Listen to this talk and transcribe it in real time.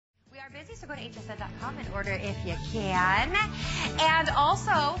busy, so go to hsn.com and order if you can. And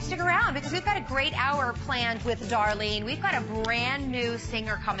also, stick around because we've got a great hour planned with Darlene. We've got a brand new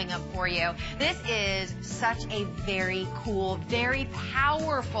singer coming up for you. This is such a very cool, very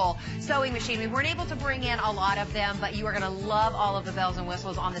powerful sewing machine. We weren't able to bring in a lot of them, but you are going to love all of the bells and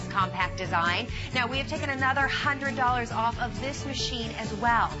whistles on this compact design. Now, we have taken another $100 off of this machine as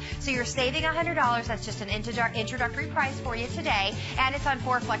well. So you're saving $100. That's just an introductory price for you today, and it's on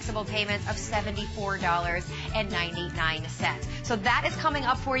 4 flexible payments of $74.99. So that is coming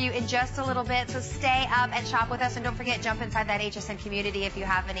up for you in just a little bit. So stay up and shop with us, and don't forget, jump inside that HSN community if you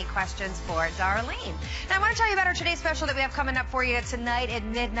have any questions for Darlene. Now, I want to tell you about our Today Special that we have coming up for you tonight at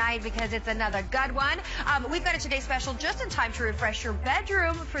midnight because it's another good one. We've got a Today Special just in time to refresh your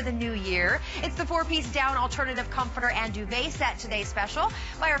bedroom for the new year. It's the 4-piece down alternative comforter and duvet set Today Special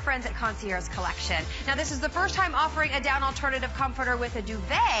by our friends at Concierge Collection. Now, this is the first time offering a down alternative comforter with a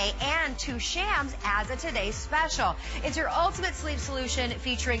duvet and 2 shams as a Today Special. It's your ultimate sleep solution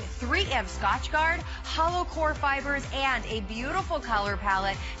featuring 3M Scotchgard, hollow core fibers, and a beautiful color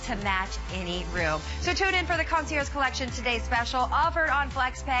palette to match any room. So tune in for the Concierge Collection Today Special offered on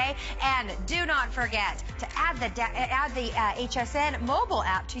FlexPay, and do not forget to add the HSN mobile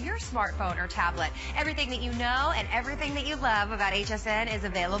app to your smartphone or tablet. Everything that you know and everything that you love about HSN is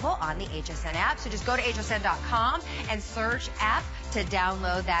available on the HSN app. So just go to hsn.com and search app to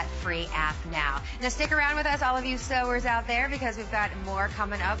download that free app now. Now stick around with us, all of you sewers out there, because we've got more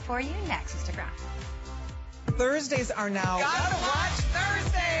coming up for you next. Stick around. Thursdays are now. Gotta watch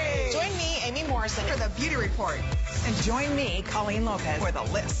Thursday! Join me, Amy Morrison, For the Beauty Report. and join me, Colleen Lopez, For the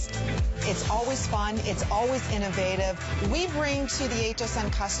List. It's always fun. It's always innovative. We bring to the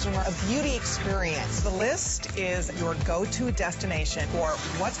HSN customer a beauty experience. The List is your go-to destination for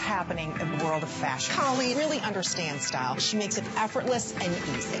what's happening in the world of fashion. Colleen really understands style. She makes it effortless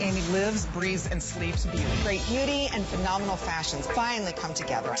and easy. Amy lives, breathes, and sleeps beauty. Great beauty and phenomenal fashions finally come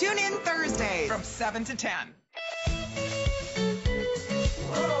together. Tune in Thursdays From 7 to 10.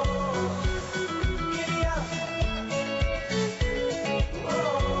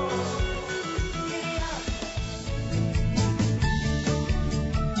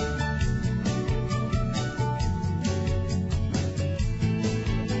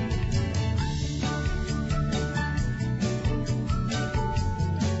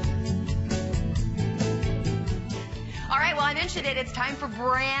 It's time for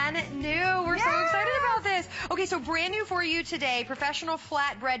brand new. We're so excited about this. Okay, so brand new for you today, professional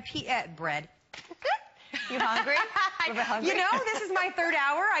flatbread bread. You hungry? You know, this is my 3rd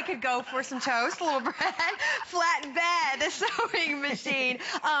hour. I could go for some toast, a little bread. FlatBed, the sewing machine.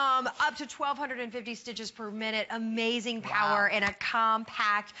 Up to 1,250 stitches per minute. Amazing power in a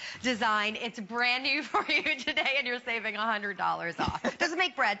compact design. It's brand new for you today, and you're saving $100 off. Does it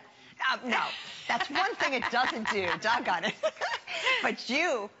make bread? No, that's one thing it doesn't do. Doggone it. But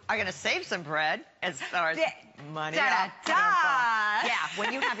you are going to save some bread as far as money. Yeah,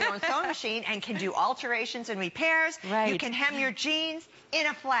 when you have your own sewing machine and can do alterations and repairs, you can hem your jeans in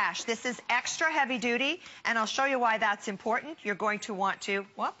a flash. This is extra heavy duty, and I'll show you why that's important. You're going to want to,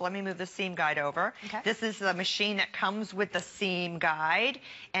 well, let me move the seam guide over. Okay. This is the machine that comes with the seam guide,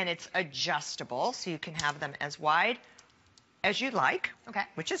 and it's adjustable, so you can have them as wide as you like,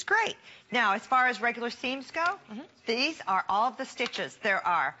 which is great. Now, as far as regular seams go, these are all of the stitches. There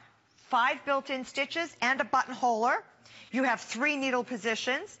are 5 built-in stitches and a buttonholer. You have 3 needle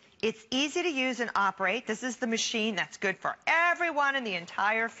positions. It's easy to use and operate. This is the machine that's good for everyone in the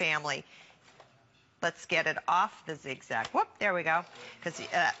entire family. Let's get it off the zigzag. Whoop, there we go. Because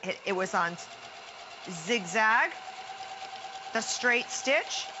it was on zigzag, the straight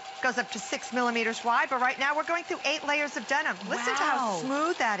stitch. Goes up to 6 millimeters wide, but right now we're going through 8 layers of denim. Listen to how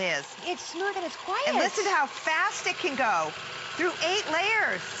smooth that is. It's smooth and it's quiet. And listen to how fast it can go through 8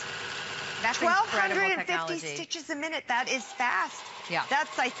 layers. That's 1,250 stitches a minute. That is fast. Yeah.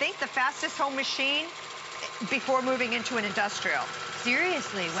 That's, I think, the fastest home machine before moving into an industrial.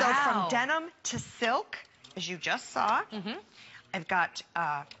 Seriously, wow. So from denim to silk, as you just saw, I've got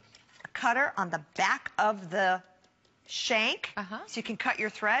a cutter on the back of the shank, so you can cut your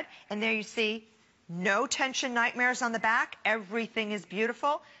thread, and there you see no tension nightmares on the back. Everything is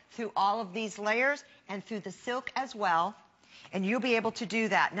beautiful through all of these layers and through the silk as well, and you'll be able to do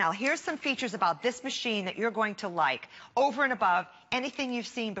that. Now, here's some features about this machine that you're going to like over and above anything you've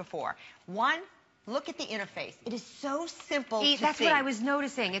seen before. One, look at the interface. It is so simple to see. That's what I was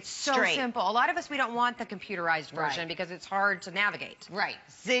noticing. It's so simple. A lot of us, we don't want the computerized version because it's hard to navigate. Right.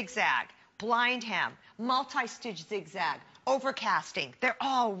 Zigzag, blind hem, multi-stitch zigzag, overcasting. They're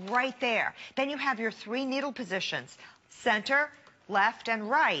all right there. Then you have your 3 needle positions. Center, left, and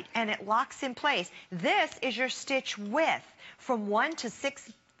right, and it locks in place. This is your stitch width from 1 to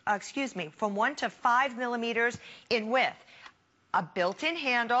 5 millimeters in width. A built-in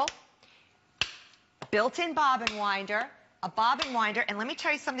handle, built-in bobbin winder, a bobbin winder, and let me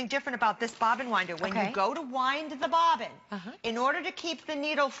tell you something different about this bobbin winder. When you go to wind the bobbin, in order to keep the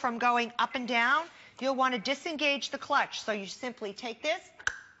needle from going up and down, you'll want to disengage the clutch. So you simply take this.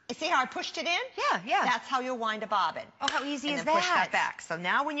 You see how I pushed it in? Yeah. That's how you'll wind a bobbin. Oh, how easy is that? Push that that back. So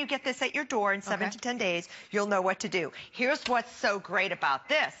now when you get this at your door in 7 to 10 days, you'll know what to do. Here's what's so great about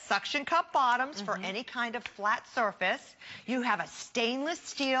this. Suction cup bottoms for any kind of flat surface. You have a stainless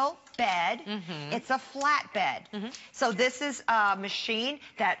steel bed. It's a flatbed. So this is a machine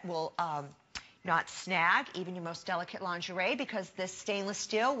that will not snag even your most delicate lingerie, because this stainless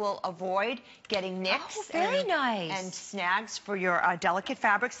steel will avoid getting nicks and snags for your delicate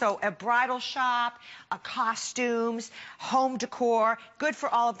fabric. So a bridal shop, costumes, home decor, good for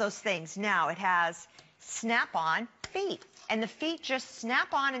all of those things. Now it has snap-on feet, and the feet just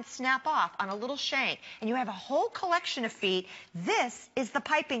snap on and snap off on a little shank, and you have a whole collection of feet. This is the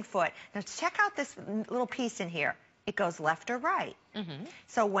piping foot. Now check out this little piece in here. It goes left or right.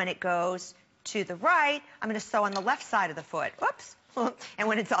 So when it goes to the right, I'm going to sew on the left side of the foot. Whoops. And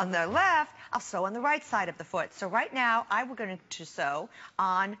when it's on the left, I'll sew on the right side of the foot. So right now, I'm going to sew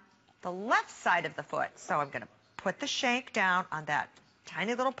on the left side of the foot. So I'm going to put the shank down on that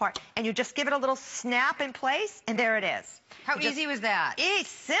tiny little part, and you just give it a little snap in place, and there it is. How easy was that?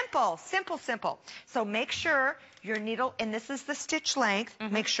 Simple, simple, simple. So make sure your needle, and this is the stitch length,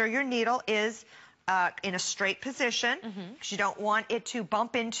 make sure your needle is in a straight position, because you don't want it to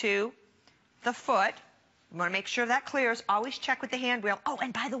bump into the foot. You want to make sure that clears. Always check with the hand wheel. Oh,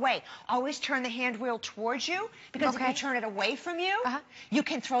 and by the way, always turn the hand wheel towards you, because if you turn it away from you, you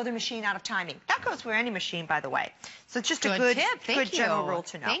can throw the machine out of timing. That goes for any machine, by the way. So it's just a good general rule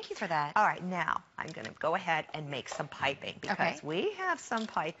to know. Thank you for that. All right, now I'm going to go ahead and make some piping, because we have some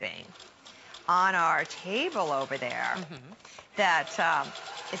piping on our table over there that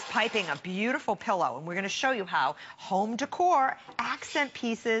is piping a beautiful pillow, and we're going to show you how home decor accent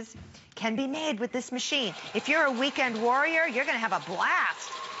pieces can be made with this machine. If you're a weekend warrior, you're going to have a blast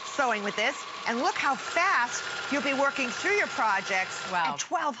sewing with this, and look how fast you'll be working through your projects at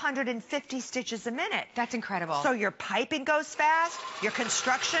 1,250 stitches a minute. That's incredible. So your piping goes fast, your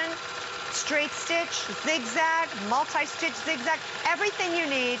construction, straight stitch, zigzag, multi-stitch zigzag, everything you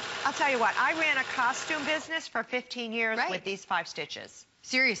need. I'll tell you what, I ran a costume business for 15 years with these 5 stitches.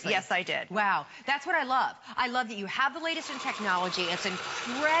 Seriously? Yes, I did. Wow. That's what I love. I love that you have the latest in technology. It's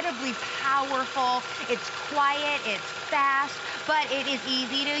incredibly powerful. It's quiet. It's fast. But it is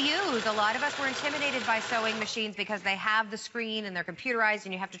easy to use. A lot of us were intimidated by sewing machines because they have the screen and they're computerized,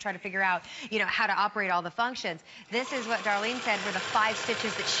 and you have to try to figure out, how to operate all the functions. This is what Darlene said were the 5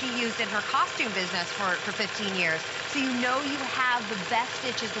 stitches that she used in her costume business for 15 years. So you have the best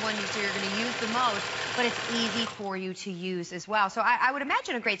stitches, the ones you're going to use the most, but it's easy for you to use as well. So I would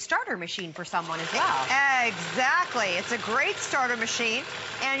imagine a great starter machine for someone as well. Exactly. It's a great starter machine,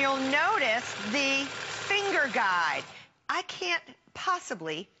 and you'll notice the finger guide. I can't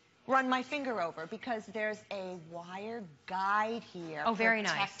possibly run my finger over because there's a wire guide here. Oh, very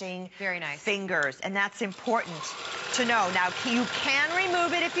protecting nice. Very nice. Fingers, and that's important to know. Now, you can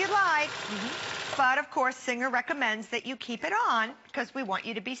remove it if you'd like, but of course, Singer recommends that you keep it on because we want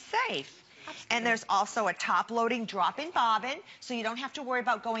you to be safe. Absolutely. And there's also a top-loading drop-in bobbin, so you don't have to worry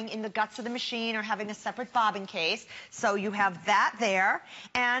about going in the guts of the machine or having a separate bobbin case. So you have that there.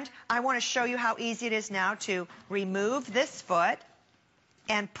 And I want to show you how easy it is now to remove this foot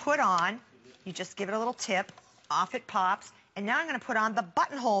and put on. You just give it a little tip. Off it pops. And now I'm going to put on the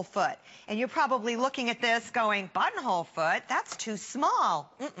buttonhole foot. And you're probably looking at this going, buttonhole foot? That's too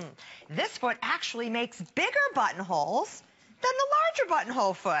small. This foot actually makes bigger buttonholes than the larger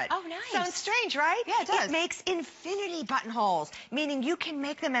buttonhole foot. Oh, nice. Sounds strange, right? Yeah, it does. It makes infinity buttonholes, meaning you can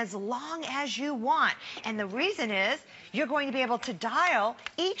make them as long as you want. And the reason is you're going to be able to dial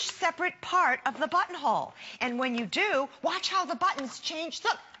each separate part of the buttonhole. And when you do, watch how the buttons change.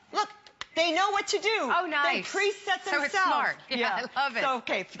 Look, they know what to do. Oh, nice. They preset themselves. So it's smart. Yeah, I love it. So,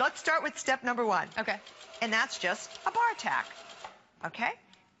 okay, let's start with step number 1. Okay. And that's just a bar tack. Okay?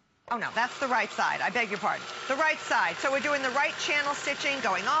 Oh, no, that's the right side. I beg your pardon. The right side. So we're doing the right channel stitching,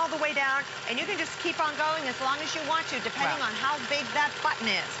 going all the way down, and you can just keep on going as long as you want to, depending on how big that button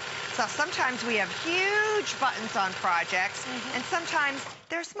is. So sometimes we have huge buttons on projects, and sometimes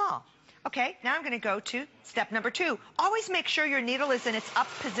they're small. Okay, now I'm going to go to step number 2. Always make sure your needle is in its up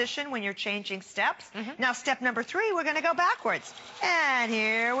position when you're changing steps. Now, step number 3, we're going to go backwards. And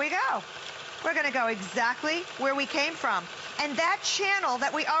here we go. We're going to go exactly where we came from. And that channel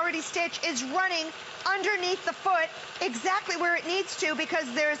that we already stitched is running underneath the foot exactly where it needs to,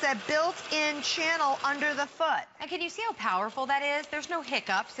 because there's a built-in channel under the foot. And can you see how powerful that is? There's no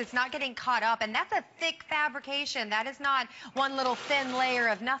hiccups. It's not getting caught up. And that's a thick fabrication. That is not one little thin layer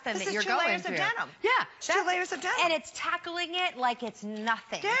of nothing that you're going through. This is 2 layers of denim. Yeah. It's 2 layers of denim. And it's tackling it like it's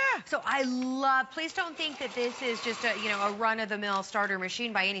nothing. Yeah. So I love, please don't think that this is just a, a run-of-the-mill starter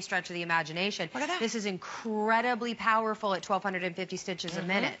machine by any stretch of the imagination. Look at that. This is incredibly powerful at 1,250 stitches a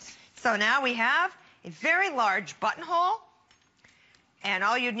minute. So now we have a very large buttonhole, and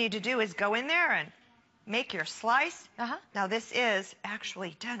all you'd need to do is go in there and make your slice. Now this is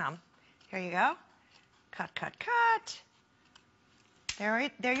actually denim. Here you go. Cut, cut, cut.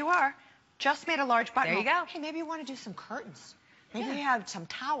 There you are. Just made a large buttonhole. There you go. Hey, maybe you want to do some curtains. Maybe you have some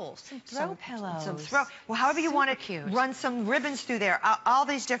towels, some throw pillows, some throw. Well, however you want to run some ribbons through there. All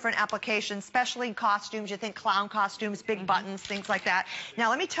these different applications, especially in costumes. You think clown costumes, big buttons, things like that. Now,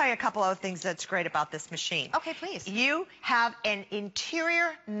 let me tell you a couple other things that's great about this machine. Okay, please. You have an interior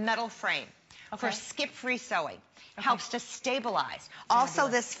metal frame for skip-free sewing. Helps to stabilize. Also,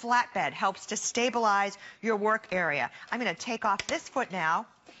 this flatbed helps to stabilize your work area. I'm going to take off this foot now,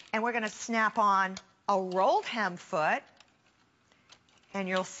 and we're going to snap on a rolled hem foot. And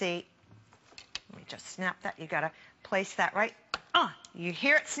you'll see, let me just snap that. You got to place that right. You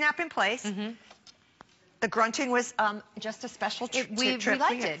hear it snap in place. The grunting was just a special trick. We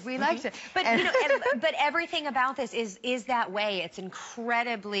liked it. We liked it. But but everything about this is that way. It's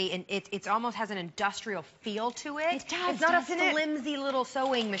incredibly, and it almost has an industrial feel to it. It does. It's not a flimsy little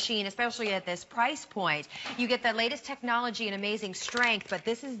sewing machine, especially at this price point. You get the latest technology and amazing strength, but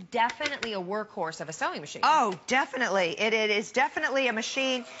this is definitely a workhorse of a sewing machine. Oh, definitely. It is definitely a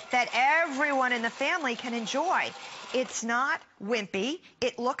machine that everyone in the family can enjoy. It's not wimpy.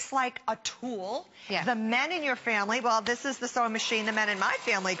 It looks like a tool. Yeah. The men in your family, well, this is the sewing machine the men in my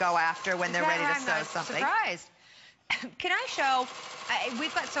family go after when they're ready to sew something. Surprised. Can I show,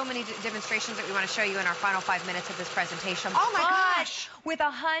 we've got so many demonstrations that we want to show you in our final 5 minutes of this presentation. Oh my gosh. With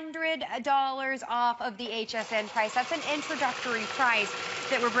 $100 off of the HSN price. That's an introductory price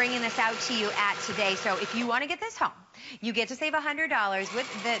that we're bringing this out to you at today. So if you want to get this home, you get to save $100.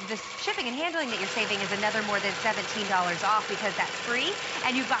 With the shipping and handling that you're saving is another more than $17 off, because that's free,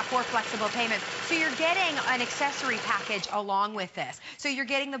 and you've got 4 flexible payments. So you're getting an accessory package along with this. So you're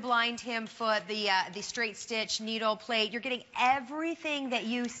getting the blind hem foot, the straight stitch, needle plate. You're getting everything that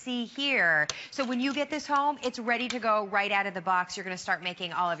you see here. So when you get this home, it's ready to go right out of the box. You're going to start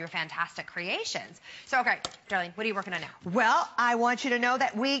making all of your fantastic creations. So, okay, Darlene, what are you working on now? Well, I want you to know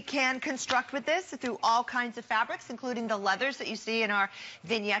that we can construct with this through all kinds of fabrics, including the leathers that you see in our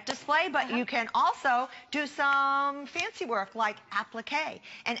vignette display, but you can also do some fancy work like applique.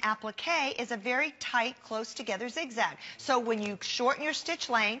 And applique is a very tight, close together zigzag. So when you shorten your stitch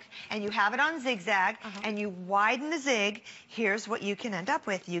length and you have it on zigzag and you widen the zig, here's what you can end up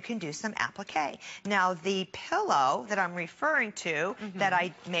with. You can do some applique. Now, the pillow that I'm referring to that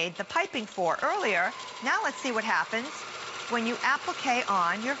I made the piping for earlier, now let's see what happens when you applique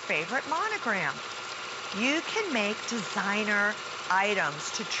on your favorite monogram. You can make designer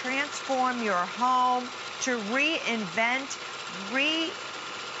items to transform your home, to reinvent,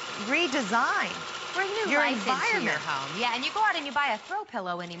 redesign Bring new your life environment. into your home. Yeah, and you go out and you buy a throw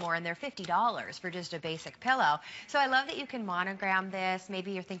pillow anymore, and they're $50 for just a basic pillow. So I love that you can monogram this.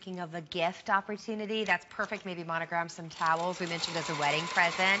 Maybe you're thinking of a gift opportunity. That's perfect. Maybe monogram some towels we mentioned as a wedding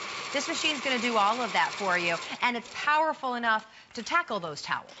present. This machine's going to do all of that for you, and it's powerful enough to tackle those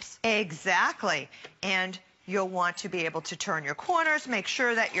towels. Exactly. And you'll want to be able to turn your corners, make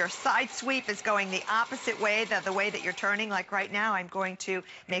sure that your side sweep is going the opposite way, the way that you're turning. Like right now, I'm going to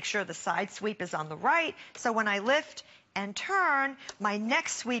make sure the side sweep is on the right. So when I lift and turn, my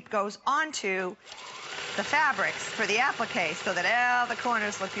next sweep goes onto the fabrics for the applique so that all the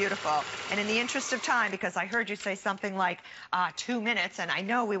corners look beautiful. And in the interest of time, because I heard you say something like 2 minutes, and I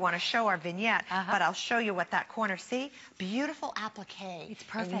know we want to show our vignette, but I'll show you what that corner, see? Beautiful applique. It's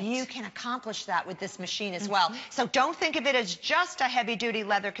perfect. And you can accomplish that with this machine as well. So don't think of it as just a heavy-duty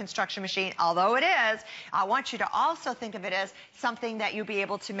leather construction machine, although it is. I want you to also think of it as something that you'll be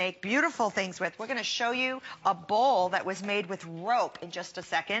able to make beautiful things with. We're going to show you a bowl that was made with rope in just a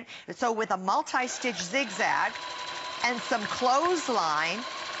second. So with a multi-stitch zigzag and some clothesline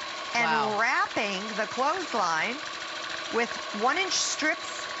and wrapping the clothesline with 1-inch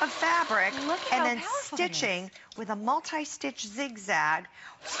strips of fabric and then stitching with a multi-stitch zigzag,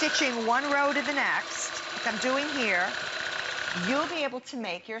 stitching one row to the next, like I'm doing here, you'll be able to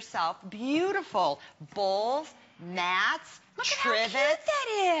make yourself beautiful bowls, mats, Look at how cute trivets, that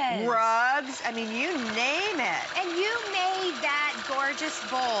is. rugs. I mean, you name it. And you made that gorgeous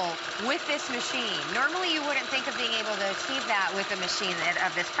bowl with this machine. Normally, you wouldn't think of being able to achieve that with a machine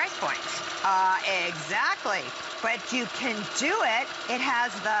of this price point. Exactly. But you can do it. It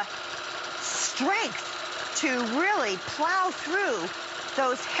has the strength to really plow through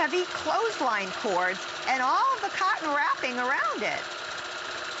those heavy clothesline cords and all of the cotton wrapping around it.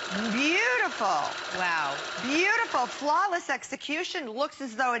 Beautiful. Wow. Beautiful. Flawless execution. Looks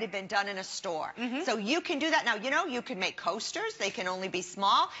as though it had been done in a store. So you can do that. Now, you know, you can make coasters. They can only be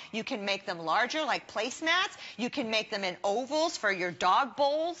small. You can make them larger, like placemats. You can make them in ovals for your dog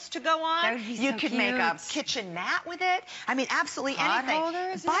bowls to go on. That would be You so could make a cute. kitchen mat with it. I mean, absolutely Pot anything.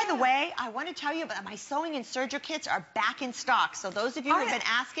 holders, By the yeah. way, I want to tell you about my sewing and serger kits are back in stock. So those of you who have been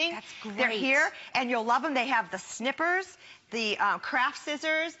asking, That's they're great. here, and you'll love them. They have the snippers, the craft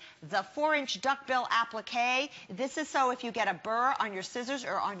scissors, the 4-inch duckbill applique. This is so if you get a burr on your scissors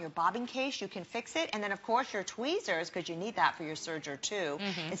or on your bobbin case, you can fix it. And then, of course, your tweezers, because you need that for your serger, too.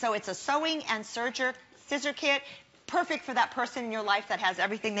 And so it's a sewing and serger scissor kit. Perfect for that person in your life that has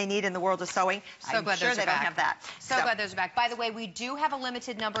everything they need in the world of sewing. So glad I'm sure those they are don't back. have that. So glad those are back. By the way, we do have a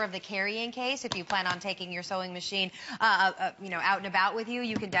limited number of the carrying case. If you plan on taking your sewing machine, you know, out and about with you,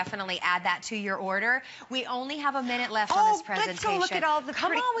 you can definitely add that to your order. We only have a minute left on this presentation. Let's go look at all the Come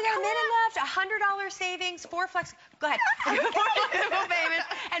pretty... on, we got a minute left. $100 savings, 4 flex. Go ahead. Payment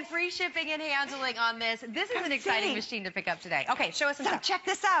and free shipping and handling on this. This is an exciting machine to pick up today. Okay, show us some So stuff. check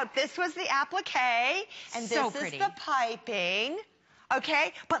this out. This was the applique, and So this pretty. is the piping.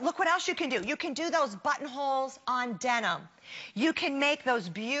 Okay, but look what else you can do. You can do those buttonholes on denim. You can make those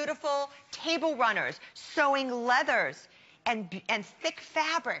beautiful table runners, sewing leathers, and thick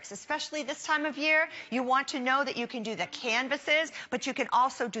fabrics, especially this time of year. You want to know that you can do the canvases, but you can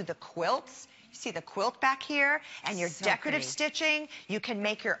also do the quilts. You see the quilt back here, and your So decorative pretty. stitching. You can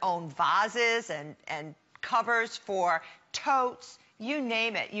make your own vases and covers for totes. You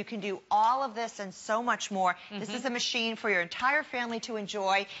name it. You can do all of this and so much more. This is a machine for your entire family to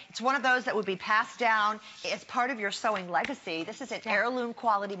enjoy. It's one of those that would be passed down as part of your sewing legacy. This is an heirloom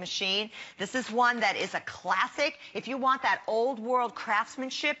quality machine. This is one that is a classic. If you want that old world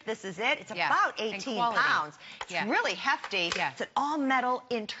craftsmanship, this is it. It's about 18 pounds. It's really hefty. It's an all metal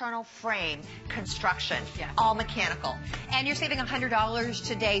internal frame construction. All mechanical. And you're saving $100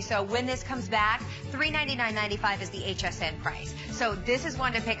 today. So when this comes back, $399.95 is the HSN price. So this is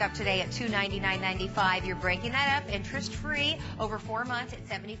one to pick up today at $299.95. You're breaking that up interest-free over 4 months at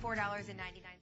 $74.99.